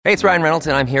Hey, it's Ryan Reynolds,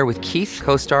 and I'm here with Keith,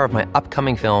 co-star of my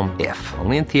upcoming film, If,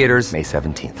 only in theaters May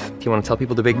 17th. Do you want to tell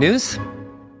people the big news?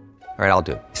 All right, I'll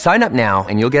do it. Sign up now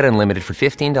and you'll get unlimited for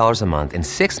 $15 a month and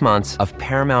 6 months of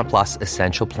Paramount Plus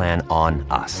Essential Plan on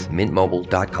us.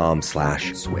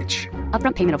 MintMobile.com/switch.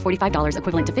 Upfront payment of $45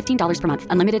 equivalent to $15 per month.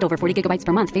 Unlimited over 40 gigabytes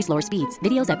per month. Face lower speeds.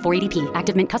 Videos at 480p.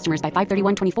 Active Mint customers by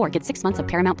 531.24 get 6 months of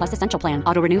Paramount Plus Essential Plan.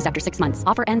 Auto renews after 6 months.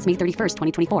 Offer ends May 31st,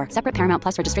 2024. Separate Paramount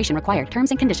Plus registration required. Terms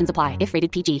and conditions apply if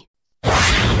rated PG.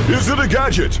 Is it a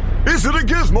gadget? Is it a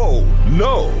gizmo?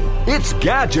 No, it's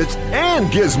Gadgets and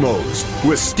Gizmos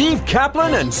with Steve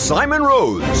Kaplan and Simon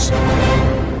Rose.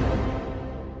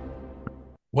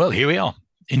 Well, here we are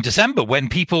in December when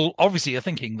people obviously are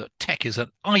thinking that tech is an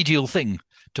ideal thing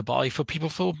to buy for people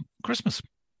for Christmas.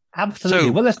 Absolutely.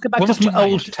 So, well, let's go back to some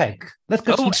old tech. Let's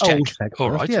go to some old tech.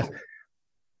 All right. Yes.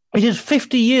 It is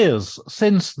 50 years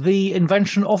since the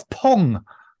invention of Pong.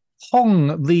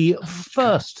 Pong, the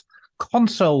first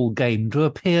console game to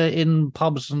appear in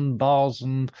pubs and bars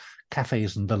and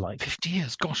cafes and the like. 50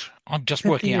 years, gosh. I'm just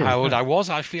working out how old I was.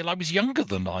 I feel I was younger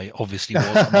than I obviously was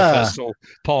when I first saw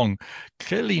Pong.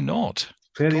 Clearly not.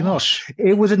 Clearly not.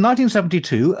 It was in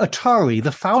 1972. Atari,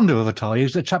 the founder of Atari,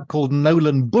 is a chap called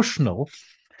Nolan Bushnell,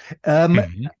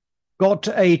 got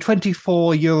a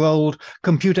 24-year-old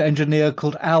computer engineer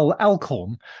called Al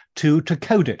Alcorn to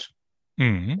code it.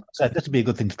 So this would be a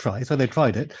good thing to try. So they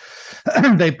tried it.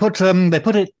 They put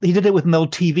it. He did it with an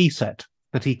old TV set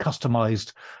that he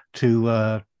customized to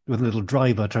with a little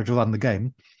driver to run the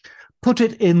game. Put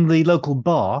it in the local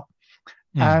bar,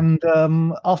 and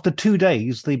after 2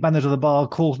 days, the manager of the bar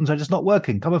called and said, "It's not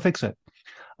working. Come and fix it."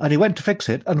 And he went to fix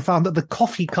it and found that the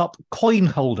coffee cup coin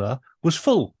holder was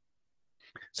full.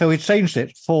 So he changed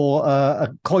it for a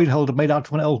coin holder made out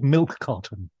of an old milk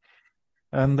carton.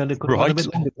 And then it could run a bit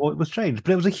longer before it was changed.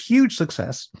 But it was a huge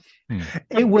success.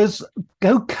 It was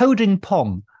coding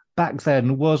Pong back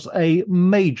then was a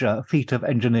major feat of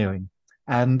engineering,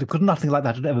 and because nothing like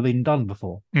that had ever been done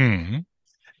before.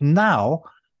 Now,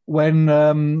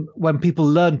 when people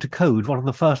learn to code, one of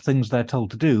the first things they're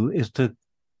told to do is to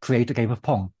create a game of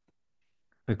Pong,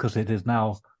 because it is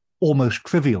now almost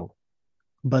trivial.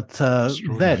 But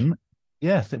then,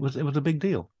 yes, it was a big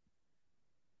deal.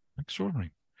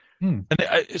 Extraordinary. And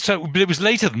but it was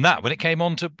later than that when it came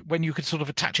on to when you could sort of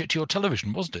attach it to your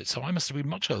television, wasn't it? So I must have been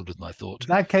much older than I thought.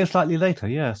 That came slightly later,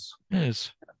 yes.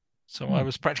 Yes. So I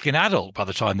was practically an adult by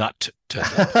the time that turned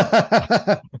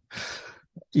out.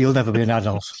 You'll never be an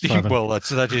adult, Simon. Well,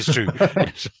 that is true.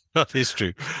 Yes, that is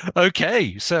true.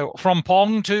 Okay, so from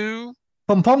Pong to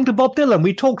Bob Dylan.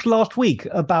 We talked last week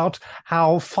about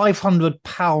how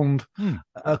 £500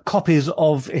 copies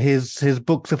of his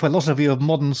book, The Philosophy of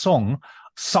Modern Song,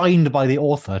 signed by the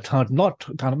author, turned not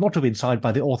to have been signed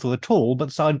by the author at all,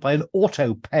 but signed by an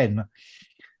auto pen,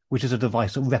 which is a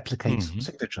device that replicates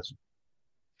signatures.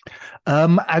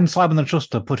 And Simon &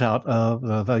 Schuster put out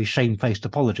a very shamefaced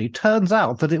apology. Turns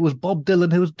out that it was Bob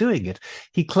Dylan who was doing it.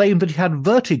 He claimed that he had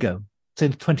vertigo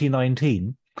since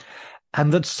 2019,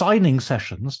 and that signing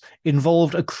sessions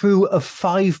involved a crew of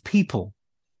 5 people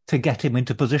to get him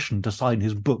into position to sign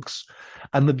his books.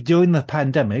 And during the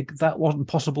pandemic, that wasn't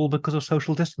possible because of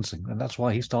social distancing. And that's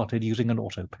why he started using an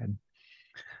auto pen.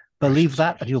 Believe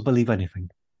that and you'll believe anything.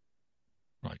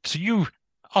 Right. So you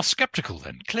are skeptical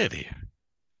then, clearly.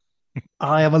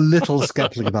 I am a little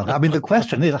skeptical about that. I mean, the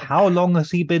question is, how long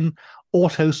has he been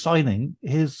auto-signing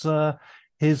his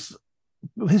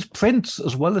prints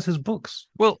as well as his books?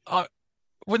 Well,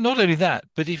 not only that,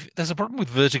 but if there's a problem with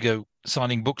Vertigo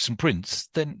signing books and prints,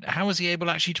 then how is he able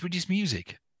actually to produce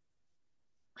music?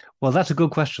 Well, that's a good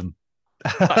question.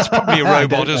 That's probably a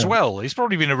robot as well. He's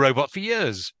probably been a robot for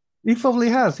years. He probably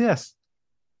has, yes.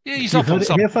 Yeah, he's off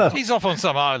on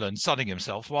some island sunning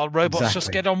himself while robots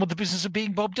just get on with the business of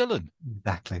being Bob Dylan.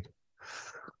 Exactly.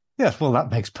 Yes, well, that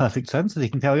makes perfect sense that he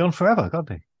can carry on forever, can't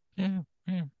he? Yeah.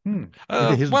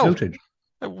 Well,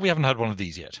 we haven't had one of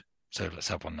these yet, so let's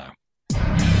have one now.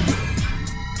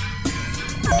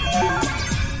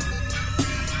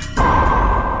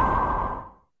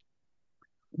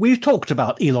 We've talked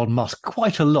about Elon Musk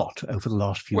quite a lot over the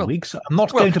last few weeks. I'm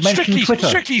not going to mention Twitter.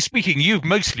 Strictly speaking, you've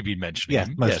mostly been mentioning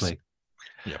him. Mostly.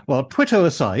 Yes. Yeah. Well, Twitter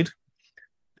aside,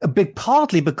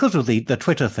 partly because of the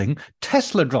Twitter thing,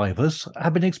 Tesla drivers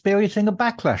have been experiencing a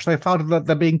backlash. They found that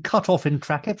they're being cut off in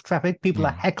traffic. People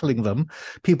are heckling them.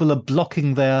 People are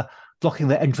blocking their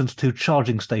entrance to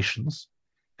charging stations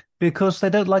because they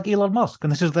don't like Elon Musk,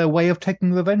 and this is their way of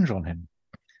taking revenge on him.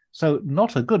 So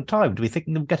not a good time to be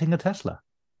thinking of getting a Tesla.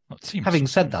 Having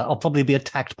said that, I'll probably be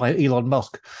attacked by Elon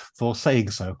Musk for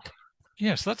saying so.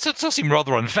 Yes, that does seem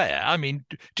rather unfair. I mean,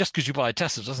 just because you buy a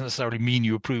Tesla doesn't necessarily mean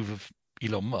you approve of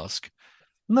Elon Musk.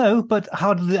 No, but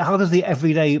how does the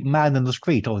everyday man in the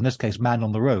street, or in this case, man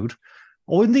on the road,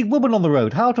 or indeed woman on the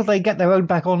road, how do they get their own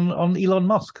back on Elon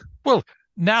Musk? Well,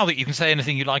 now that you can say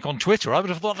anything you like on Twitter, I would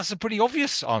have thought that's a pretty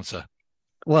obvious answer.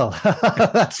 Well,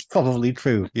 that's probably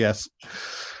true. Yes.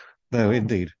 No,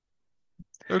 indeed.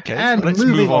 Okay, and let's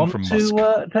moving move on from Musk.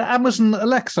 To Amazon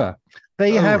Alexa.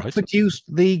 They have produced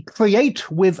the Create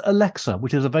with Alexa,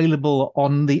 which is available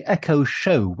on the Echo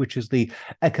Show, which is the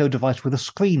Echo device with a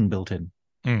screen built in.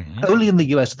 Mm-hmm. Only in the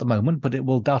US at the moment, but it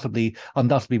will undoubtedly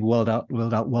be rolled out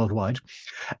worldwide.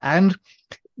 And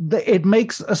it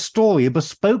makes a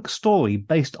bespoke story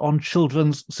based on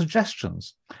children's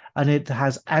suggestions. And it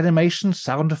has animation,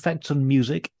 sound effects, and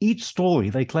music. Each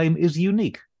story, they claim, is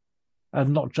unique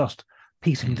and not just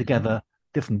piecing together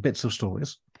different bits of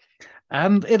stories.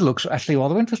 And it looks actually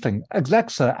rather interesting.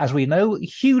 Alexa, as we know,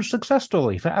 huge success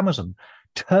story for Amazon.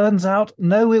 Turns out,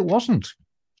 no, it wasn't.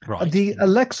 Right. The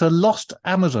Alexa lost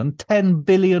Amazon $10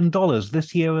 billion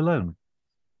this year alone.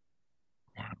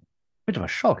 Wow. Bit of a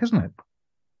shock, isn't it?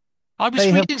 I was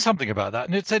reading something about that,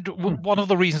 and it said one of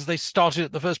the reasons they started it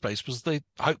in the first place was they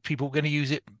hoped people were going to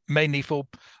use it mainly for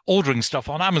ordering stuff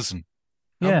on Amazon.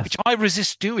 Which I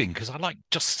resist doing because I like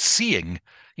just seeing,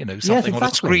 something on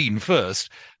a screen first.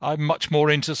 I'm much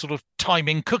more into sort of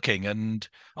timing cooking and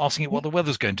asking it what the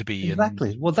weather's going to be.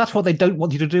 Exactly. Well, that's what they don't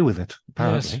want you to do with it,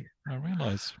 apparently. Yes, I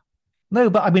realise.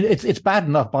 No, but I mean, it's bad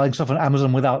enough buying stuff on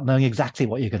Amazon without knowing exactly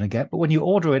what you're going to get. But when you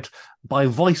order it by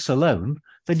voice alone,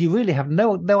 then you really have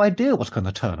no idea what's going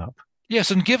to turn up. Yes,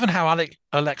 and given how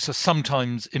Alexa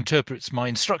sometimes interprets my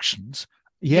instructions...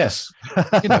 Yes.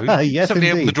 Yes,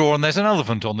 suddenly open the door and there's an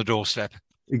elephant on the doorstep.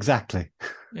 Exactly.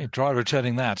 Try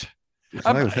returning that.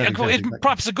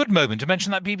 Perhaps a good moment to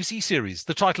mention that BBC series,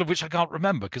 the title of which I can't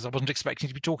remember because I wasn't expecting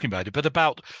to be talking about it, but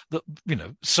about the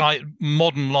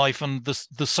modern life and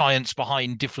the science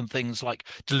behind different things like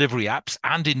delivery apps,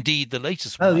 and indeed the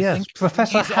latest one. Oh yes,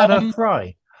 Professor Hannah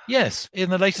Fry. Yes, in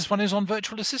the latest one is on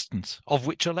virtual assistants, of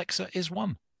which Alexa is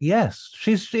one. Yes,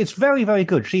 it's very, very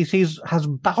good. She has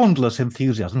boundless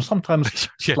enthusiasm, sometimes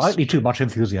slightly too much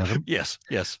enthusiasm. Yes.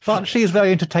 But she's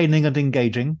very entertaining and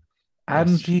engaging,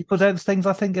 and she presents things,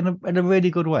 I think, in a really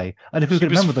good way. And if we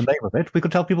could remember the name of it, we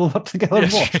could tell people what to go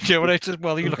and watch.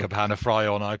 Well, you look up Hannah Fry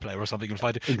on iPlayer or something and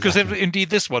find it. Because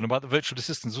indeed this one about the virtual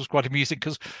assistants was quite amusing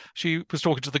because she was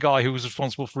talking to the guy who was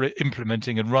responsible for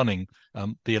implementing and running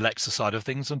the Alexa side of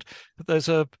things. And there's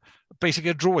basically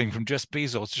a drawing from Jeff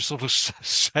Bezos just sort of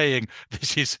saying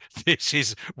this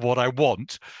is what I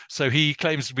want. So he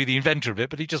claims to be the inventor of it,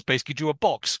 but he just basically drew a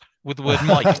box with the word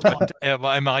Mike,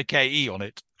 M-I-K-E on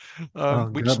it.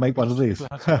 Which make one of these.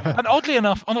 And oddly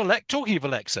enough, talking of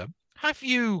Alexa, do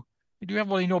you have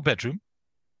one in your bedroom?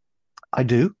 I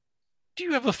do. Do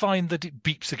you ever find that it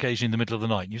beeps occasionally in the middle of the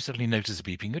night and you suddenly notice it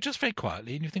beeping, or just very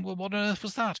quietly, and you think, well, what on earth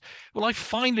was that? Well, I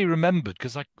finally remembered,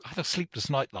 because I had a sleepless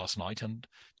night last night and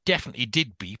definitely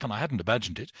did beep, and I hadn't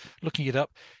imagined it. Looking it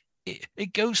up,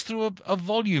 it goes through a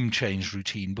volume change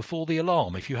routine before the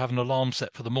alarm if you have an alarm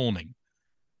set for the morning.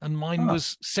 And mine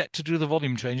was set to do the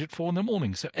volume change at 4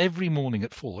 a.m. So every morning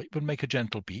at 4, it would make a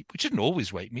gentle beep, which didn't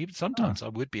always wake me, but sometimes I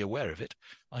would be aware of it.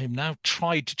 I have now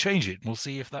tried to change it, and we'll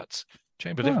see if that's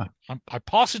changed. But I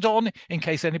pass it on in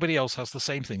case anybody else has the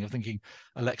same thing of thinking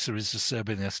Alexa is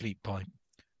disturbing their sleep by.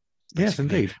 Yes,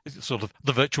 indeed. It's sort of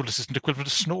the virtual assistant equivalent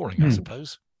of snoring, I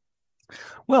suppose.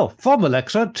 Well, from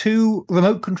Alexa to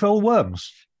remote control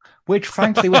worms, which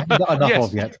frankly we haven't got enough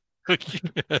of yet.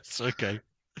 Yes, okay.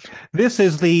 This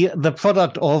is the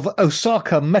product of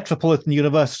Osaka Metropolitan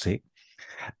University.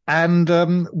 And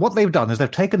what they've done is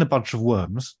they've taken a bunch of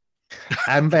worms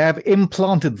and they have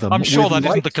implanted them. I'm sure that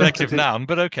isn't the collective noun,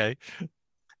 but okay.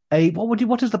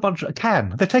 What is the bunch? A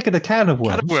can. They've taken a can of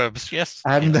worms. Can of worms, yes.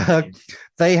 And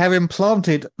they have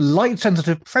implanted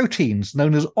light-sensitive proteins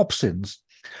known as opsins.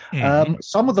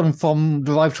 Some of them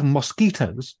derived from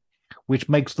mosquitoes, which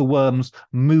makes the worms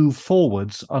move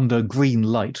forwards under green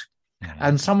light.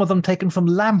 And some of them taken from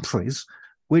lampreys,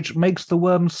 which makes the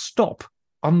worms stop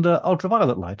under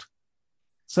ultraviolet light.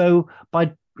 So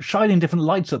by shining different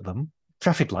lights at them,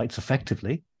 traffic lights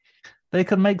effectively, they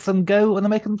can make them go and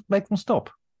they make them stop.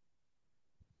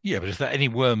 Yeah, but if there are any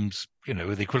worms, the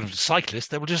equivalent of cyclists,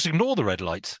 they will just ignore the red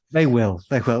lights. They will.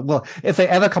 Well, if they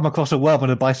ever come across a worm on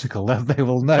a bicycle, they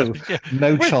will know.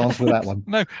 No chance with that one.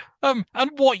 No. And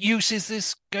what use is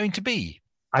this going to be?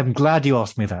 I'm glad you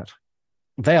asked me that.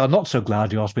 They are not so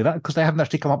glad you asked me that because they haven't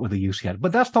actually come up with a use yet.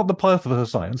 But that's not the purpose of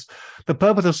science. The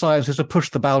purpose of science is to push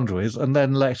the boundaries and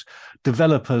then let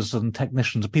developers and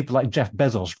technicians, people like Jeff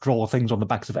Bezos, draw things on the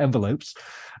backs of envelopes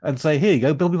and say, here you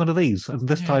go, build me one of these. And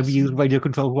this time we use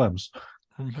radio-controlled worms.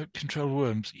 Remote-controlled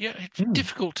worms. Yeah, it's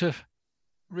difficult to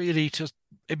really to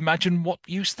imagine what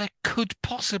use there could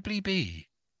possibly be.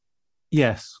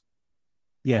 Yes,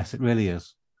 it really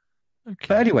is. Okay.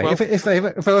 But anyway, well, if they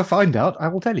ever find out, I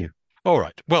will tell you. All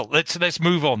right. Well, let's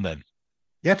move on then.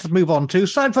 Let's move on to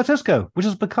San Francisco, which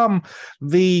has become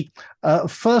the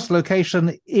first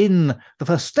location in the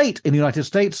first state in the United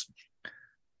States.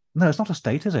 No, it's not a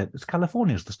state, is it? It's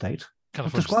California's the state.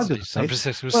 California, San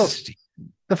Francisco is a city.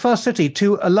 The first city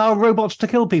to allow robots to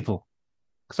kill people.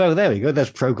 So there we go. There's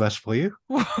progress for you.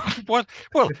 What?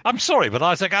 Well, I'm sorry, but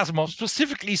Isaac Asimov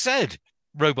specifically said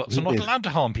robots are not allowed to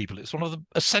harm people. It's one of the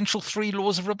essential 3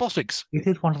 laws of robotics. It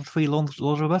is one of the 3 laws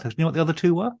of robotics. You know what the other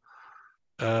 2 were?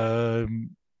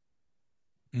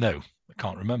 No, I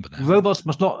can't remember now. Robots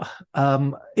must not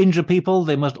injure people.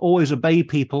 They must always obey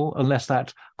people unless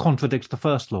that contradicts the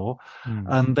first law.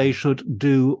 And they should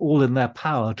do all in their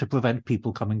power to prevent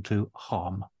people coming to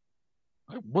harm.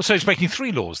 Well, so it's breaking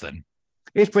 3 laws then?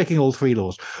 It's breaking all 3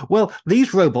 laws. Well,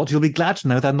 these robots, you'll be glad to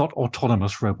know, they're not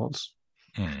autonomous robots.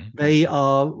 They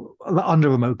are under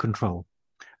remote control,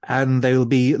 and they will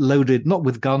be loaded not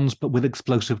with guns but with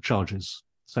explosive charges,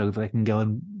 so they can go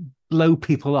and blow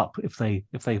people up if they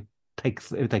take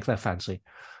their fancy.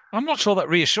 I'm not sure that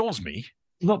reassures me.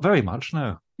 Not very much,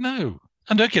 no. No,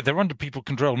 and okay, they're under people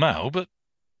control now, but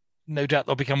no doubt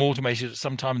they'll become automated at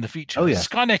some time in the future. Oh yeah,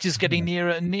 Skynet is getting nearer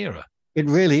and nearer. It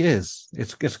really is.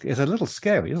 It's a little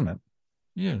scary, isn't it?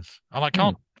 Yes, and I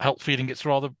can't help feeling it's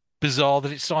rather bizarre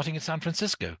that it's starting in San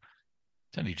Francisco.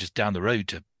 It's only just down the road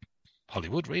to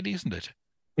Hollywood, really, isn't it?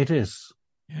 It is.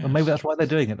 Yes. And maybe that's why they're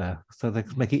doing it there, so they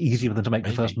can make it easier for them to make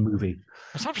the first movie.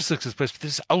 Well, San Francisco is supposed to be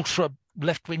this ultra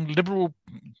left-wing liberal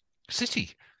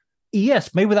city.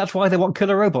 Yes, maybe that's why they want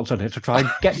killer robots on it, to try and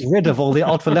get rid of all the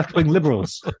ultra left-wing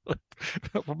liberals.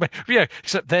 Yeah,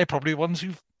 except they're probably the ones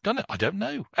who've done it. I don't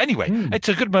know. Anyway, it's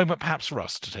a good moment perhaps for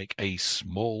us to take a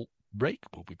small break.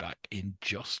 We'll be back in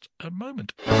just a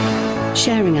moment.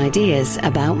 Sharing ideas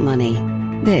about money.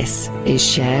 This is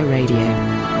Share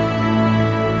Radio.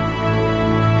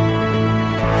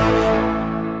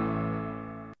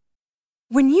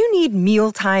 When you need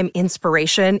mealtime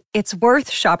inspiration, it's worth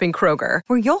shopping Kroger,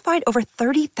 where you'll find over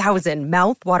 30,000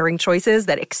 mouth-watering choices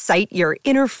that excite your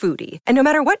inner foodie. And no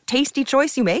matter what tasty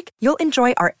choice you make, you'll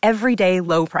enjoy our everyday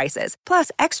low prices, plus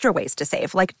extra ways to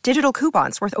save, like digital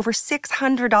coupons worth over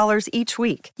 $600 each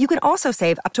week. You can also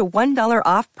save up to $1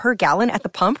 off per gallon at the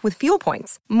pump with fuel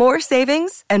points. More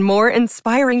savings and more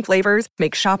inspiring flavors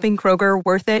make shopping Kroger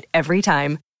worth it every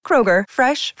time. Kroger,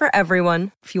 fresh for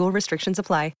everyone. Fuel restrictions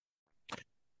apply.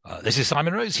 This is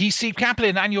Simon Rose. He's Steve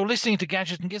Kaplan, and you're listening to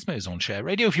Gadget and Gizmos on Share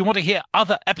Radio. If you want to hear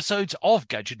other episodes of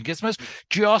Gadget and Gizmos,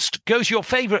 just go to your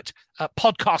favorite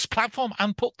podcast platform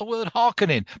and put the word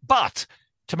Harkin in. But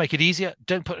to make it easier,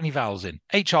 don't put any vowels in.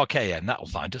 HRKN, that'll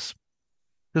find us.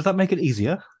 Does that make it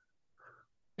easier?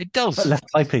 It does. But less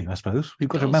typing, I suppose. You've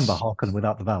got to remember Harkin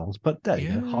without the vowels. But there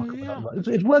you go, Harkin without the vowels.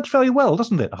 It works very well,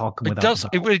 doesn't it, Harkin without the vowels?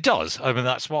 It really does. I mean,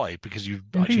 that's why, because you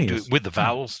actually do it with the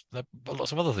vowels,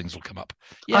 lots of other things will come up.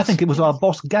 Yes. I think it was our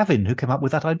boss, Gavin, who came up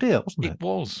with that idea, wasn't it?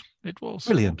 It was.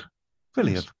 Brilliant.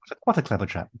 What a clever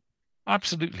chap.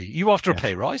 Absolutely. You after a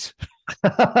pay rise?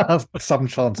 Some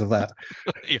chance of that.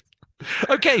 Yeah.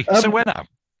 Okay, so where now?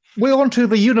 We're on to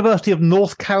the University of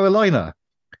North Carolina,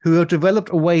 who have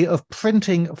developed a way of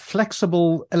printing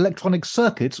flexible electronic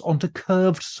circuits onto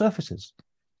curved surfaces,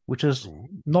 which has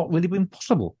not really been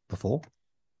possible before.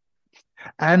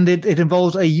 And it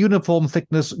involves a uniform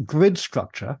thickness grid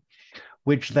structure,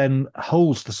 which then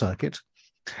holds the circuit.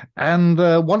 And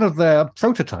one of their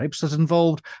prototypes has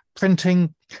involved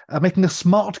making a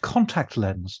smart contact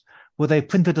lens, where they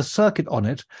printed a circuit on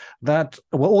it that,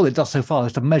 well, all it does so far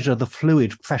is to measure the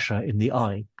fluid pressure in the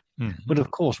eye. But of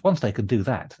course, once they can do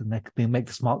that, then they can make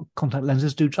the smart contact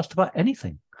lenses do just about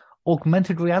anything.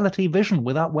 Augmented reality vision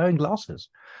without wearing glasses.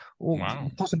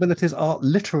 Possibilities are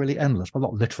literally endless. Well,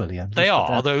 not literally endless. They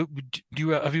are, although,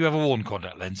 have you ever worn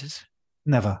contact lenses?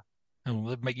 Never. Oh,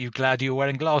 that make you glad you're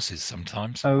wearing glasses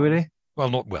sometimes. Oh, really? Well,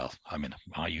 not well. I mean,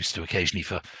 I used to occasionally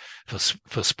for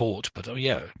sport, but it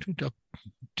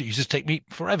used to take me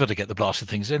forever to get the blasted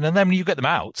things in. And then when you get them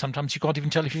out, sometimes you can't even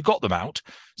tell if you've got them out.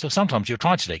 So sometimes you're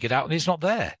trying to take it out and it's not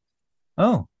there.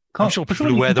 Oh, I'm sure people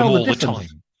who wear them all the time.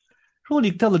 Surely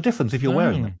you can tell the difference if you're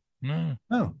wearing them. No.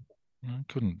 Oh. I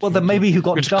couldn't. Well, then maybe you've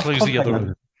got just close the other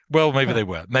room. Well, maybe they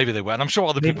were. Maybe they were. And I'm sure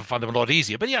other people find them a lot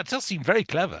easier. But yeah, it does seem very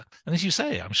clever. And as you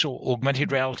say, I'm sure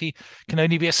augmented reality can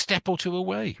only be a step or two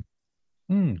away.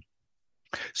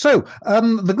 So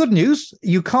the good news,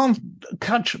 you can't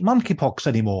catch monkeypox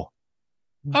anymore.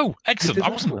 Oh, excellent. I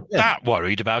wasn't that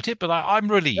worried about it, but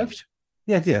I'm relieved.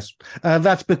 Yes.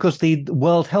 That's because the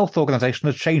World Health Organization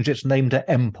has changed its name to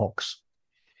Mpox.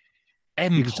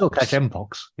 Mpox? You can still catch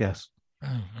Mpox, yes.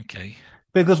 Oh, okay.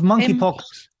 Because monkeypox,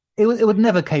 it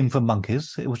never came from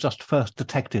monkeys. It was just first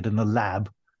detected in the lab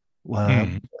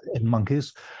in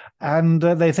monkeys. And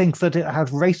they think that it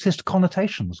has racist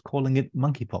connotations, calling it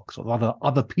monkeypox, or rather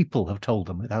other people have told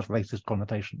them it has racist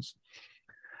connotations.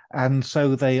 And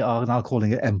so they are now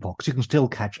calling it Mpox. You can still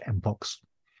catch Mpox.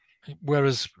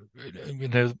 Whereas,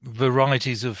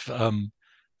 varieties of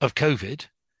COVID,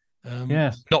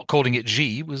 not calling it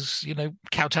G was,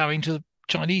 kowtowing to the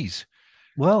Chinese.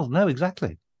 Well, no,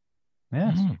 exactly.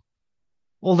 Yes.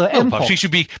 Although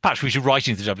perhaps we should write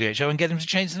into the WHO and get them to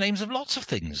change the names of lots of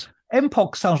things.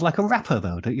 Mpox sounds like a rapper,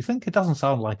 though, don't you think? It doesn't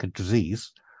sound like a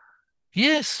disease.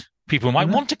 Yes. People might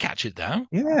want to catch it, though.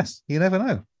 Yes, you never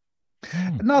know.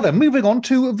 Now then, moving on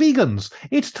to vegans.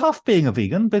 It's tough being a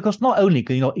vegan because not only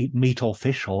can you not eat meat or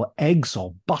fish or eggs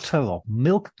or butter or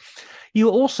milk, you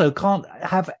also can't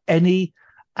have any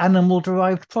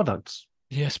animal-derived products.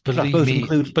 Yes,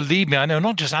 believe me, I know,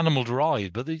 not just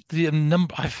animal-derived, but the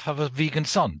number. I have a vegan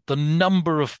son. The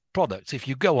number of products, if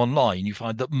you go online, you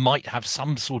find that might have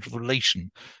some sort of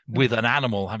relation with an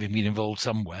animal having been involved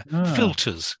somewhere.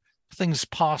 Filters. Things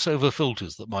pass over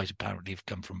filters that might apparently have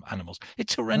come from animals.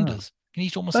 It's horrendous. You can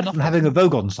eat almost nothing. Having a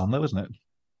Vogon son, though, isn't it?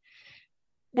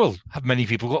 Well, have many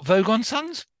people got Vogon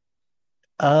sons?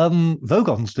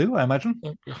 Vogons do, I imagine.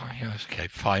 Yes, okay,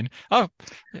 fine. Oh,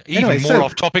 even more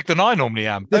off topic than I normally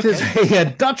am. This is a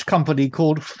Dutch company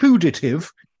called Fooditive,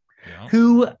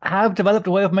 who have developed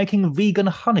a way of making vegan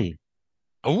honey.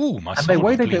 Oh, my son. And the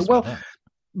way they do it, well,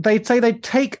 they say they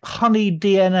take honey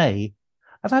DNA.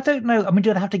 And I don't know,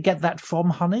 do they have to get that from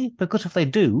honey? Because if they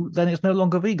do, then it's no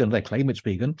longer vegan. They claim it's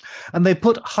vegan. And they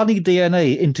put honey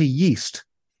DNA into yeast,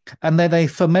 and then they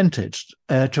ferment it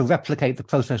to replicate the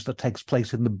process that takes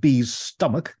place in the bee's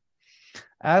stomach.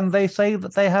 And they say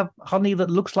that they have honey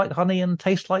that looks like honey and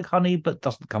tastes like honey, but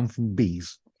doesn't come from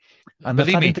bees. And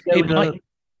believe me,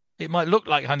 it might look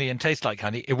like honey and taste like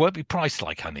honey. It won't be priced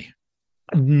like honey.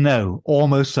 No,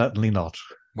 almost certainly not.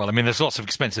 Well, there's lots of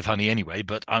expensive honey anyway,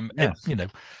 but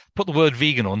put the word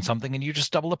vegan on something and you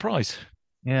just double the price.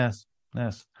 Yes.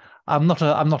 I'm not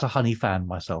a honey fan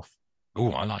myself.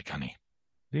 Oh, I like honey.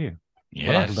 Do you?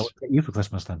 Yes. Well, I'll get you for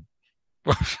Christmas then.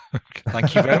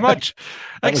 Thank you very much.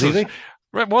 Excellent.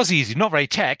 It was easy, not very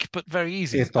tech, but very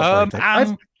easy. It's not very tech.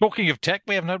 And talking of tech,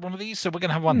 we haven't had one of these, so we're going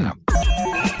to have one now.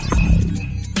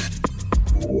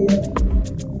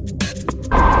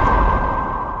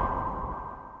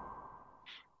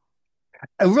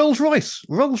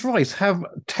 Rolls-Royce have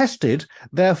tested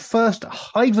their first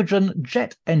hydrogen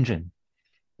jet engine,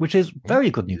 which is very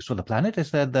good news for the planet.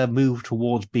 It's their move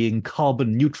towards being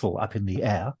carbon neutral up in the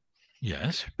air.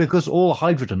 Yes. Because all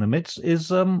hydrogen emits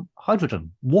is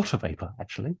hydrogen, water vapor,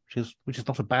 actually, which is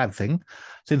not a bad thing,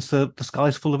 since the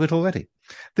sky's full of it already.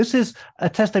 This is a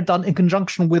test they've done in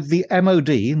conjunction with the MOD,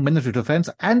 Ministry of Defence,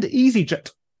 and EasyJet.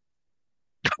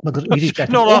 Because EasyJet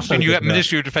not often you get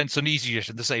Ministry of Defence and EasyJet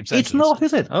in the same sentence. It's not,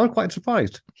 is it? I was quite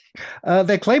surprised.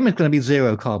 Their claim is going to be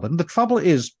zero carbon. The trouble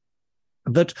is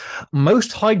that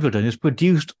most hydrogen is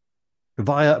produced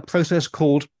via a process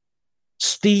called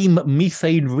steam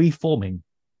methane reforming,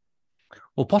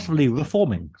 or possibly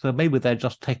reforming. So maybe they're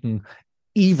just taking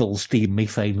evil steam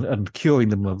methane and curing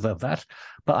them of that,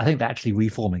 but I think they're actually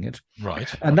reforming it. Right.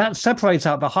 And that separates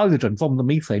out the hydrogen from the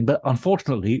methane, but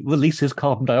unfortunately releases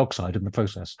carbon dioxide in the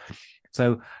process.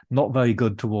 So not very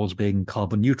good towards being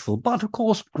carbon neutral. But of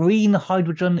course, green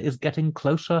hydrogen is getting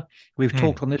closer. We've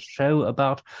talked on this show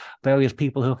about various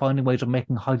people who are finding ways of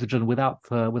making hydrogen without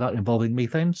involving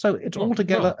methane. So it's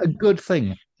altogether a good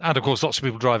thing. And of course, lots of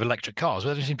people drive electric cars, but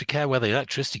they don't seem to care where the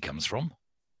electricity comes from.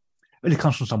 Well, it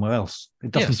comes from somewhere else.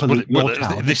 It doesn't pollute your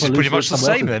town. This is pretty much the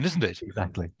same then, isn't it?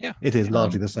 Exactly. Yeah. It is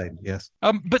largely the same, yes.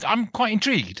 But I'm quite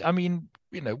intrigued.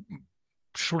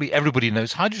 Surely everybody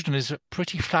knows hydrogen is a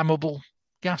pretty flammable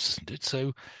gas, isn't it?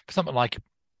 So for something like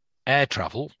air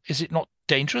travel, is it not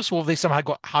dangerous, or have they somehow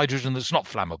got hydrogen that's not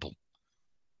flammable?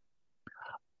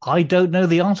 I don't know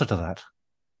the answer to that.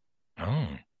 Oh.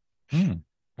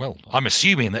 Well, I'm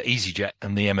assuming that EasyJet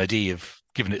and the MOD have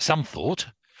given it some thought.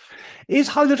 Is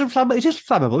hydrogen flammable? It is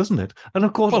flammable, isn't it? And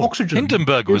of course, oxygen.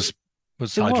 Hindenburg was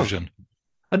hydrogen.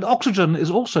 And oxygen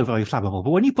is also very flammable,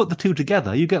 but when you put the two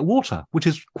together, you get water, which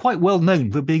is quite well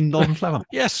known for being non-flammable.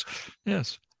 Yes.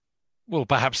 Well,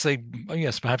 perhaps they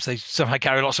somehow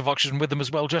carry lots of oxygen with them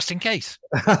as well, just in case.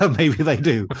 Maybe they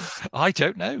do. I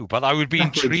don't know, but I would be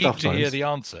intrigued to hear the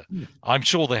answer. I'm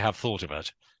sure they have thought about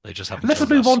it. They just haven't. Let's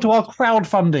move on to our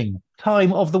crowdfunding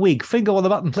time of the week. Finger on the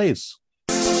button, please.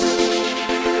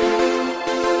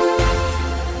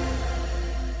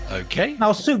 Okay.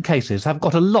 Now, suitcases have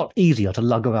got a lot easier to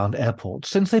lug around airports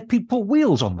since they put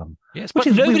wheels on them. Yes, but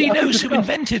nobody knows who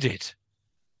invented it.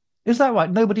 Is that right?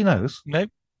 Nobody knows? No.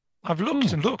 I've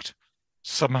looked and looked.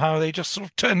 Somehow they just sort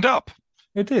of turned up.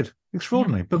 It did.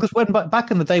 Extraordinary. Because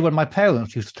back in the day when my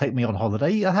parents used to take me on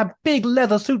holiday, I had big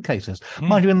leather suitcases.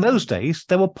 Mind you, in those days,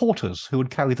 there were porters who would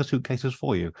carry the suitcases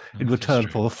for you in return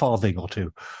for a farthing or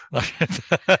two.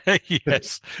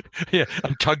 Yes. Yeah.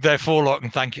 And tug their forelock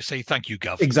and say thank you,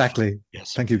 Governor. Exactly.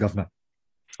 Yes. Thank you, Governor.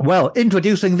 Well,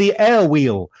 introducing the Air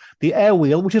Wheel. The Air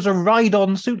Wheel, which is a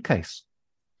ride-on suitcase.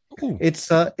 Ooh. It's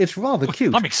rather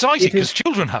cute. I'm excited because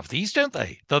children have these, don't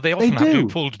they? Though they often have to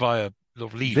be pulled by a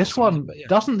lead. This one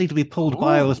doesn't need to be pulled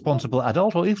by a responsible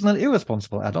adult or even an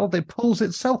irresponsible adult. It pulls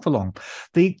itself along.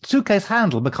 The suitcase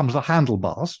handle becomes the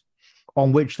handlebars,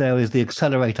 on which there is the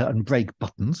accelerator and brake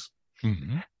buttons.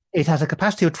 Mm-hmm. It has a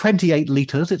capacity of 28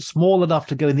 litres. It's small enough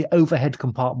to go in the overhead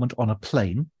compartment on a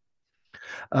plane.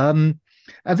 And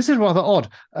this is rather odd.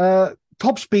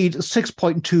 Top speed,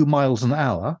 6.2 miles an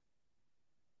hour.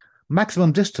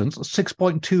 Maximum distance,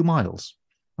 6.2 miles.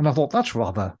 And I thought, that's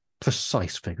rather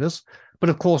precise figures. But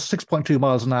of course, 6.2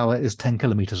 miles an hour is 10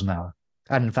 kilometres an hour.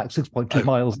 And in fact, 6.2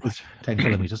 miles is 10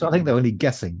 kilometres. So I think they're only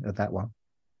guessing at that one.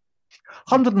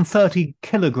 130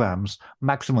 kilograms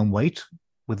maximum weight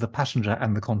with the passenger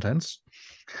and the contents.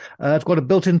 It's got a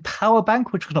built-in power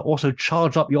bank, which can also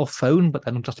charge up your phone, but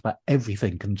then just about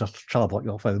everything can just charge up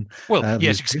your phone. Well,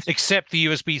 yes, except the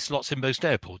USB slots in most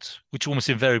airports, which almost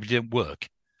invariably don't work.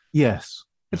 Yes.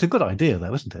 It's a good idea,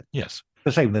 though, isn't it? Yes.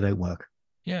 It's a shame they don't work.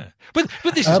 Yeah. But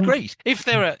this is great. If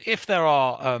there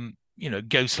are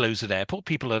go slows at airport,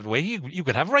 people are away, you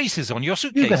could have races on your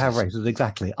suitcases. You could have races,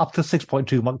 exactly. Up to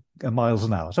 6.2 miles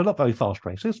an hour. So not very fast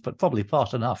races, but probably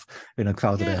fast enough in a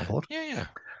crowded airport. Yeah.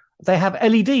 They have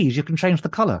LEDs. You can change the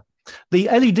colour. The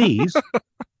LEDs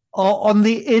are on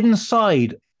the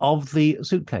inside of the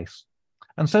suitcase.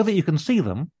 And so that you can see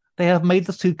them, they have made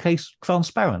the suitcase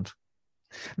transparent.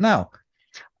 Now,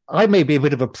 I may be a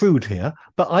bit of a prude here,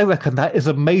 but I reckon that is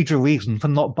a major reason for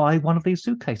not buying one of these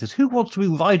suitcases. Who wants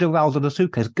to ride around in a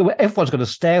suitcase? Everyone's going to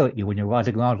stare at you when you're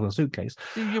riding around with a suitcase.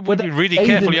 You've got to be really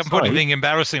careful. You haven't put anything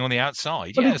embarrassing on the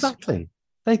outside. Well, yes. Exactly.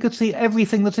 They could see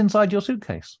everything that's inside your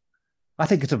suitcase. I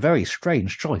think it's a very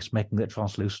strange choice, making it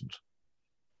translucent.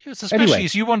 Yes, especially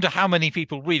as you wonder how many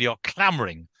people really are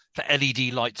clamouring for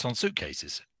LED lights on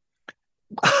suitcases.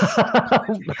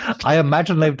 I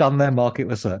imagine they've done their market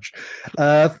research.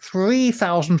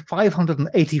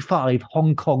 3,585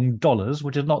 Hong Kong dollars,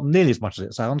 which is not nearly as much as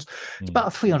it sounds. It's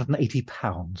about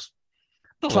 £380.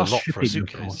 That's a lot for a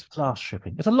suitcase. Plus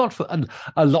shipping. It's a lot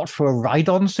for a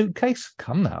ride-on suitcase.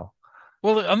 Come now.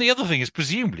 Well, and the other thing is,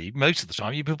 presumably, most of the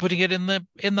time you'll be putting it in the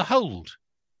hold,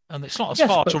 and it's not as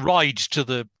far to ride to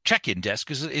the check-in desk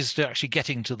as it is to actually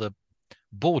getting to the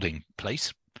boarding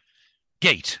place.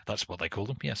 Gate, that's what they call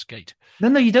them. Yes, gate.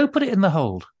 No, you don't put it in the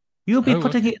hold. You'll be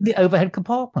putting it in the overhead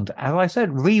compartment. As I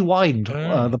said, rewind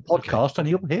the podcast and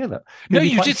you'll hear that.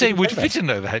 You did say it would fit in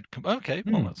the overhead. Okay,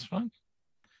 well, that's fine.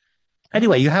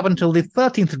 Anyway, you have until the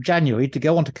 13th of January to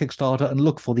go onto Kickstarter and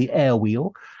look for the Air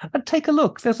Wheel and take a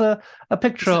look. There's a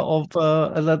picture of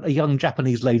a young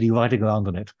Japanese lady riding around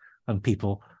on it and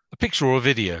people. A picture or a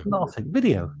video? Nothing.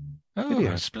 Video. Oh,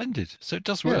 video. Splendid. So it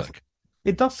does work. Yes.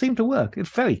 It does seem to work.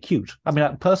 It's very cute. I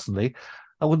mean, personally,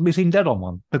 I wouldn't be seen dead on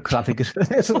one because I think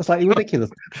it's slightly ridiculous.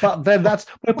 But then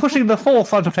we're pushing the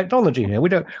forefront of technology here. We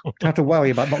don't have to worry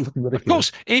about not looking ridiculous.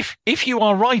 Of course, if you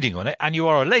are riding on it and you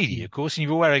are a lady, of course, and you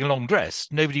were wearing a long dress,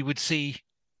 nobody would see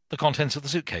the contents of the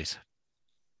suitcase.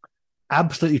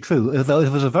 Absolutely true. Although if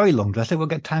it was a very long dress, it would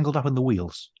get tangled up in the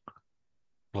wheels.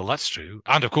 Well, that's true.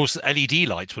 And of course, LED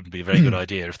lights wouldn't be a very good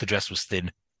idea if the dress was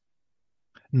thin.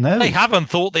 No. They haven't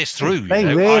thought this through.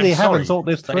 They really haven't thought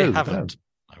this through. They haven't.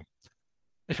 No.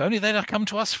 If only they'd have come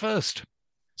to us first.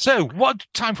 So,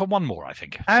 time for one more, I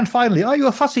think. And finally, are you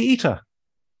a fussy eater?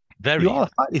 Very. You are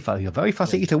you're a very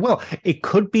fussy eater. Well, it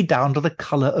could be down to the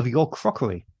colour of your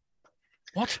crockery.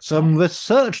 What? Some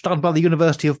research done by the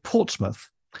University of Portsmouth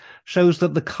shows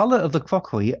that the colour of the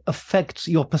crockery affects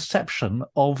your perception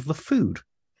of the food.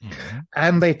 Mm-hmm.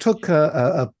 And they took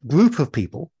a group of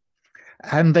people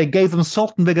And they gave them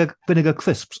salt and vinegar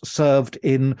crisps served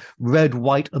in red,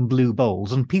 white, and blue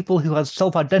bowls. And people who had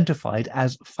self-identified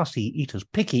as fussy eaters,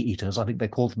 picky eaters, I think they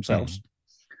called themselves,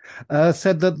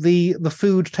 said that the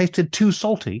food tasted too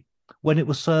salty when it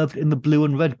was served in the blue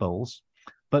and red bowls,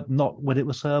 but not when it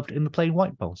was served in the plain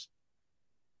white bowls.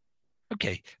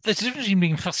 Okay, there's a difference between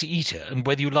being a fussy eater and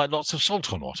whether you like lots of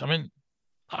salt or not. I mean,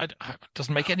 it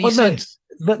doesn't make any sense.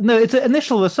 But no, it's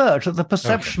initial research that the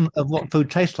perception of what food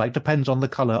tastes like depends on the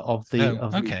colour of the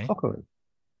crockery.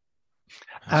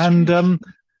 And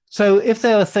so if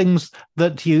there are things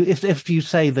that if you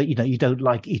say that you don't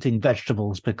like eating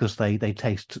vegetables because they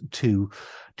taste too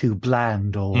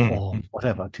bland or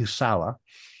whatever, too sour,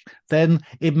 then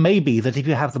it may be that if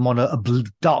you have them on a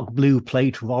dark blue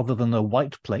plate rather than a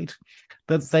white plate,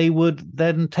 that they would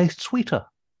then taste sweeter.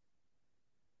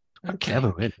 Okay.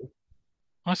 Clever, really.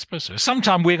 I suppose so.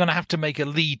 Sometime we're going to have to make a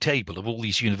league table of all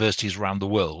these universities around the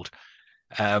world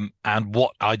and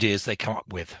what ideas they come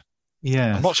up with.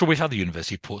 Yeah. I'm not sure we've had the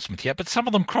University of Portsmouth yet, but some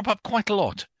of them crop up quite a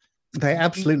lot. They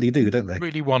absolutely do, don't they?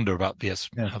 Really wonder about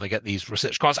how they get these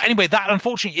research grants. Anyway, that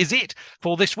unfortunately is it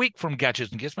for this week from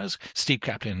Gadgets and Gizmos. Steve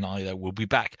Kaplan and I will be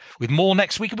back with more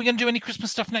next week. Are we going to do any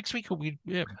Christmas stuff next week? Or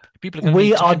people are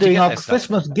we are doing our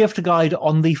Christmas gift guide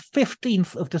on the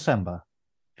 15th of December.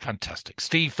 Fantastic.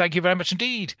 Steve, thank you very much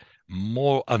indeed.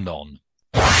 More anon.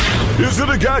 Is it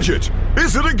a gadget?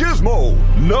 Is it a gizmo?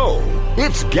 No,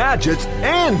 it's Gadgets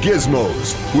and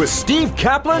Gizmos with Steve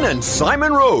Kaplan and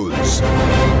Simon Rose.